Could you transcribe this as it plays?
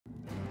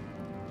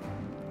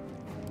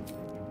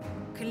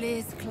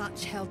Cavaliers'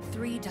 clutch held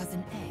 3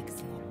 dozen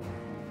eggs.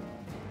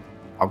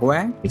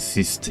 Away?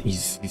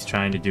 He's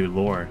trying to do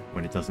lore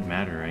when it doesn't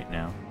matter right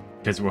now.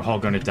 Because we're all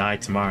gonna die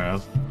tomorrow.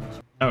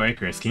 Oh,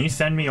 Icarus, can you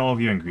send me all of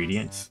your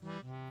ingredients?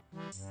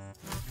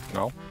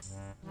 No.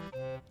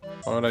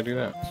 Why would I do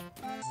that?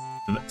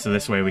 So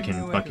this way we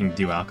can fucking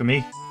do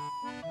alchemy?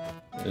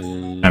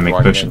 I make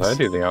potions. I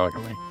do the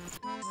alchemy.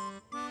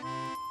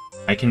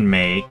 I can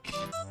make...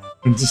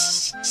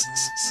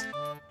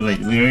 Like,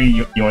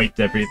 you yoinked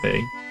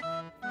everything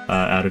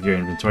out of your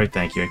inventory.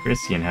 Thank you,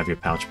 Icarus. You can have your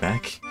pouch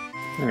back.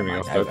 I'm gonna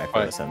go start the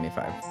fight.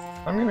 75.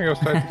 I'm gonna go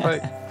start the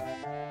fight.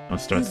 Don't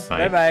start the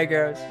fight. Bye-bye,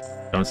 girls.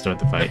 Don't start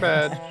the fight.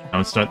 Bad.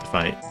 Don't start the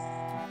fight.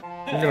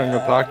 I'm gonna go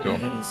talk to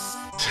him.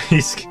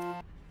 He's...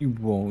 You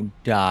won't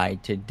die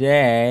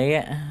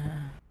today.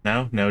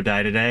 No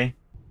die today.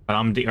 But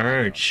I'm the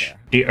urge.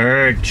 The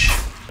urge.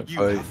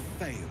 You have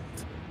failed.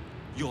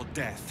 Your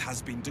death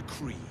has been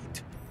decreed.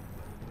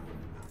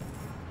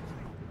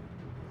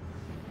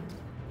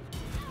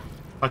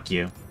 Fuck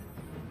you.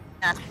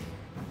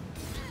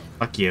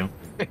 Fuck you.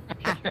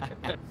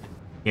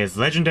 He has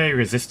legendary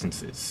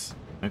resistances.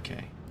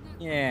 Okay.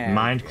 Yeah.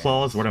 Mind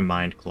claws? What are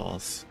mind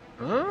claws?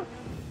 Huh?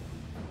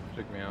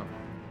 Check me out.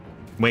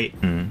 Wait.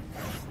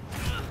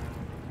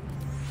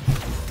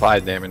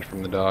 5 damage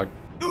from the dog.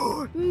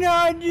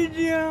 No, you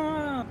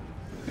don't.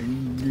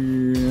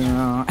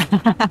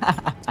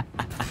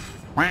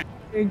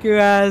 Take your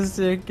ass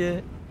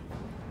ticket.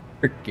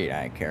 Get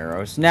out,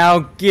 Karos. Now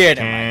get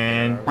him.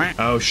 And...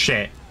 Oh,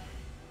 shit.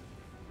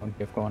 One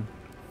gift going.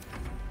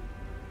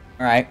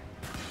 Alright.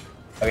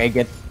 Okay,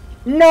 get...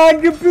 No,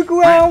 you pick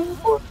around.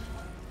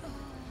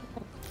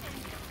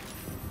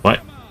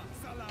 What?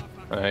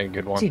 Alright,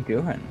 good one. What's he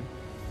doing?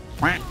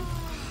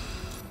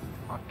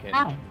 Okay.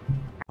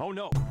 Oh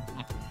no.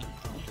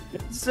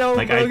 So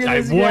Like I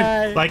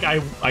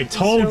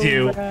told So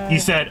you. bad. He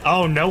said,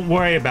 "Oh, don't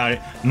worry about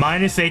it.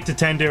 -8 to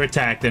 10 to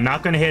attack. They're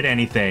not gonna hit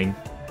anything."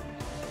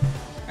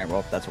 Alright,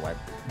 well, that's a wipe.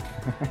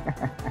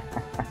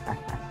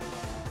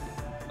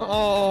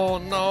 Oh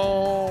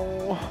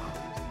no.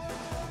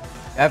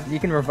 You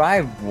can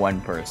revive one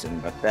person,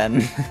 but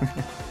then...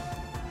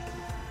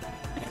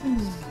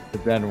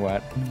 but then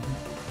what?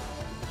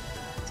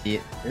 See,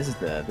 this is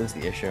the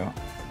issue.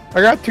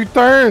 I got 2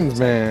 turns,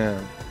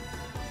 man.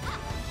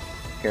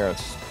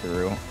 Karos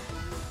through.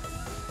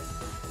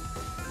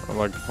 I'd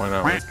like to point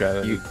out this guy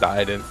that You- just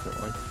died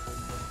instantly.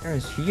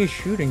 Karos, he is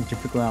shooting to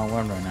pick round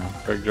 1 right now.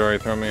 Quick, Jory,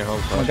 throw me a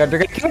health Oh my potion. god, they're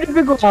gonna kill the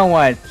pick round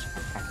 1!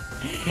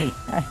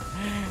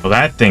 Well,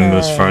 that thing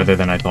moves farther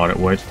than I thought it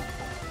would.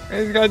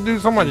 He's gotta do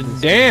so much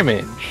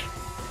damage.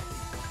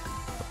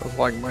 That's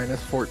like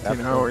minus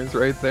 14 hours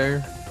right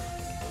there.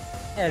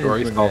 Yeah, it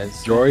is what it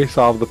is. Jory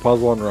solved the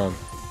puzzle and run.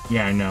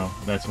 Yeah, I know.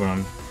 That's what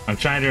I'm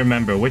trying to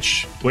remember.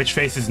 Which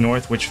faces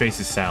north, which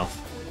faces south.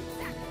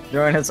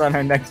 Join us on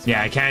our next.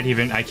 Yeah, I can't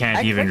even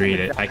read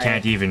it. I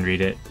can't even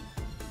read it.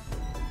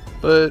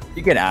 But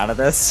You get out of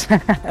this.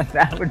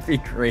 That would be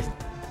great.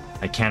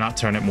 I cannot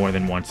turn it more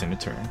than once in a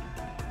turn.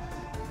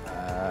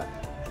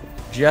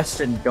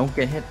 Justin, don't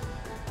get hit.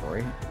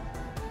 Sorry.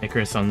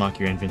 Icarus, unlock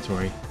your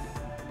inventory.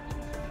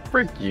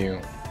 frick you.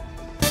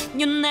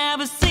 You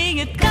never see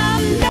it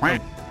come.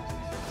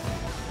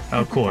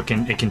 Oh, cool.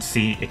 It can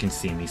see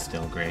me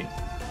still. Great.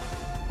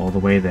 All the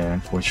way there,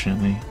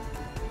 unfortunately.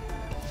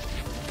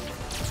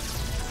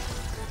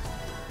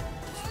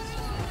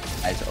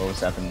 Guys,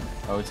 07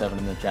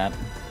 in the chat.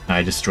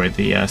 I destroyed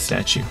the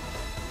statue.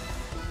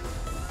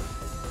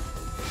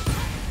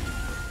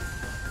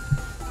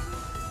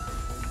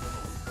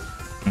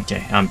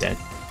 Okay, I'm dead.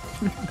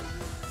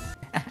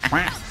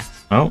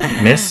 Oh,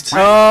 missed.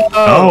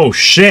 Oh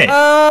shit!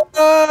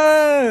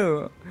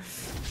 Oh!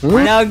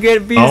 Now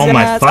get beat his Oh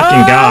my ass.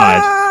 fucking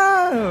god!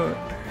 Oh!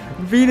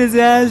 Beat his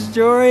ass,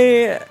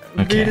 Jory.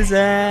 Okay. Beat his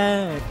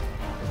ass.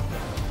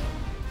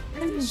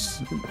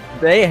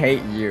 They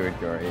hate you,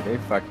 Jory. They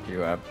fucked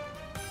you up.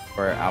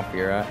 Or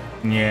Alfira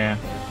Yeah.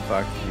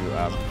 fucked you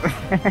up.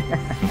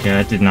 Okay,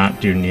 that did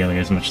not do nearly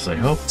as much as I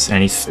hoped,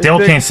 and he still It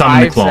took can't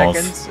summon the 5 claws.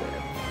 seconds.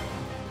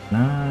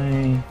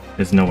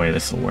 There's no way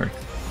this will work.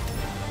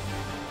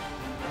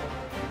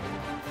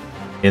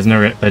 He has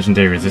no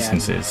legendary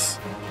resistances.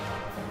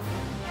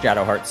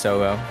 Shadowheart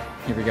solo.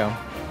 Here we go.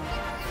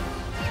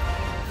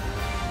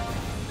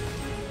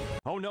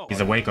 Oh no.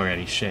 He's awake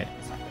already. Shit.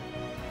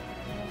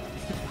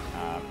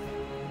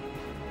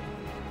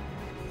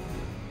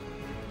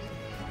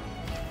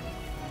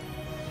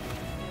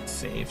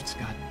 Saved.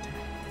 God damn.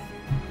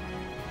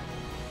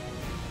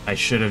 I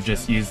should have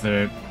just used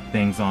the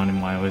things on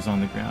him while I was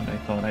on the ground. I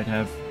thought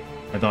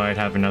I'd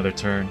have another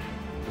turn.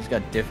 He's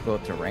got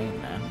difficult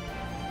terrain, man.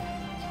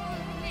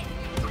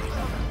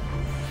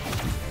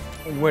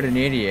 What an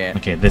idiot.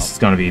 Okay, this is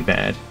gonna be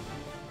bad.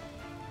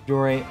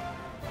 Jory. You're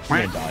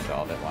gonna dodge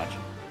all of it, watch.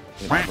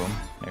 Boom.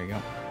 There you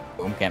go.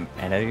 Boom, can't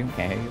hit you,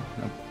 can't hit you.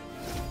 Nope.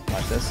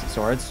 Watch this.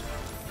 Swords.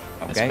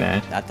 That's Okay.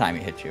 bad. That time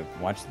he hit you.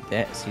 Watch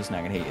this. He's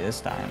not gonna hit you this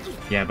time.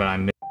 Yeah, but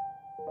I'm.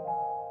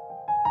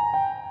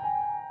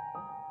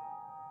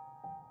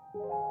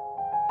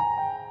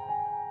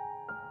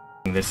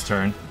 this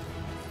turn.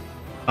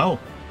 Oh!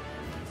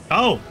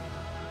 Oh!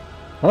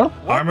 Huh?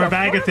 Armor of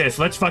Agathis,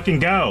 let's fucking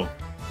go!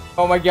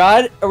 Oh my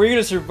god, are we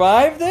gonna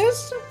survive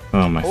this?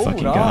 Oh my Hold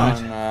fucking on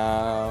god.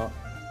 now.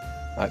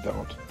 I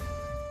don't.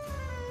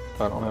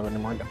 I don't have any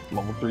more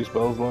level 3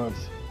 spells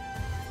left.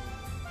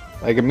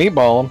 I can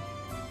meatball him.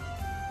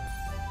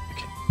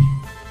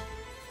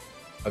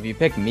 If you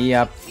pick me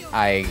up,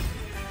 I...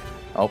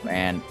 Oh,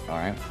 and...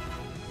 Alright.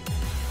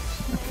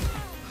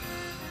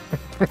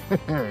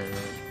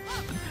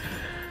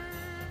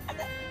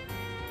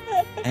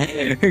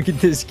 Look at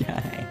this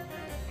guy.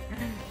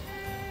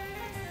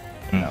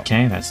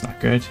 Okay, that's not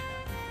good.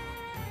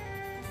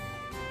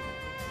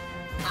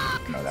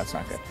 No, that's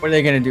not good. What are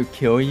they gonna do,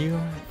 kill you?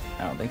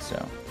 I don't think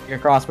so. Your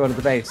crossbow to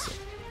the base.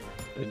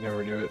 They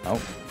never do it.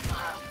 Oh.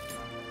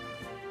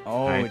 Oh,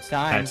 Alright, it's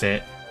time. That's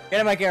it.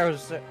 Get him, Mike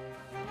arrows.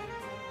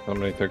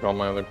 Somebody took all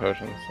my other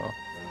potions, so...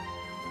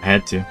 I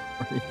had to.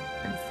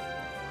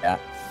 Yeah.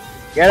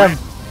 Get him!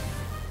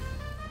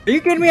 Are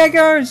you kidding me,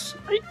 Icarus?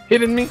 Are you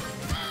kidding me?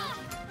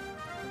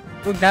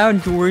 Look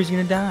down, Jory's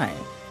gonna die.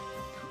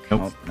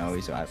 Nope. Oh, no,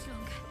 he's alive.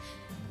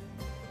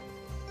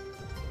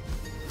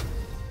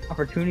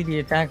 Opportunity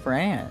attack for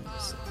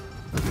ants.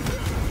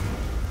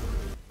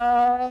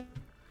 Oh,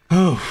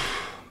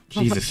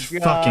 Jesus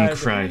God. fucking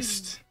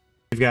Christ.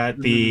 We've got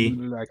the...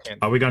 I can't.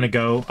 Are we gonna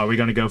go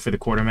for the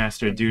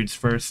quartermaster dudes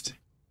first?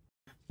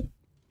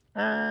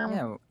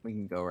 Yeah, we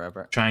can go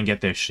wherever. Try and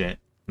get their shit.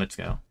 Let's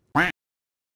go.